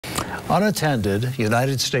Unattended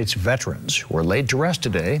United States veterans were laid to rest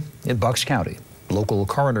today in Bucks County. Local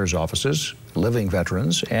coroner's offices, living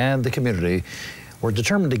veterans, and the community were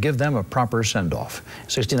determined to give them a proper send-off.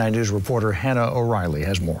 69 News reporter Hannah O'Reilly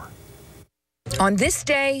has more. On this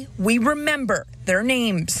day, we remember their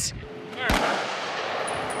names.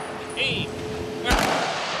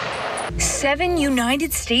 7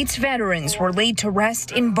 United States veterans were laid to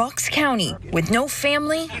rest in Bucks County with no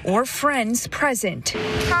family or friends present.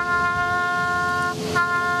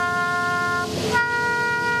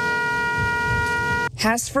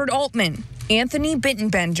 Hasford Altman, Anthony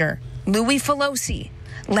Bittenbender, Louis Filosi,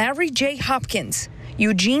 Larry J Hopkins,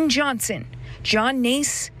 Eugene Johnson, John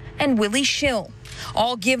Nace, and Willie Schill,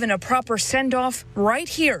 all given a proper send-off right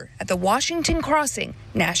here at the Washington Crossing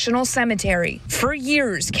National Cemetery. For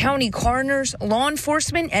years, county coroners, law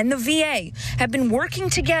enforcement, and the VA have been working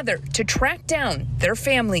together to track down their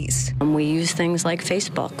families. We use things like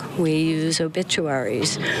Facebook. We use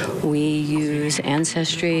obituaries. We use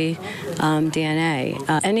Ancestry,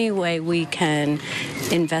 DNA. Any way we can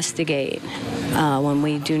investigate when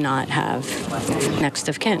we do not have next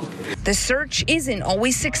of kin. The search isn't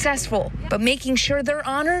always successful, but making sure they're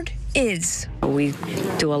honored is. We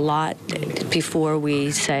do a lot before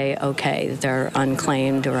we say, okay, they're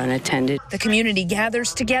unclaimed or unattended. The community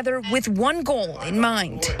gathers together with one goal in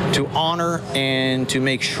mind: to honor and to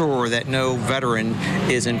make sure that no veteran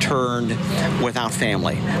is interned without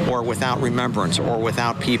family or without remembrance or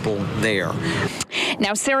without people there.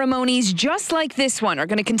 Now, ceremonies just like this one are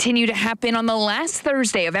going to continue to happen on the last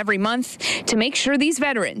Thursday of every month to make sure these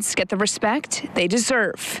veterans get the respect they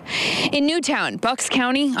deserve. In Newtown, Bucks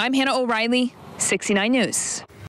County, I'm Hannah O'Reilly, 69 News.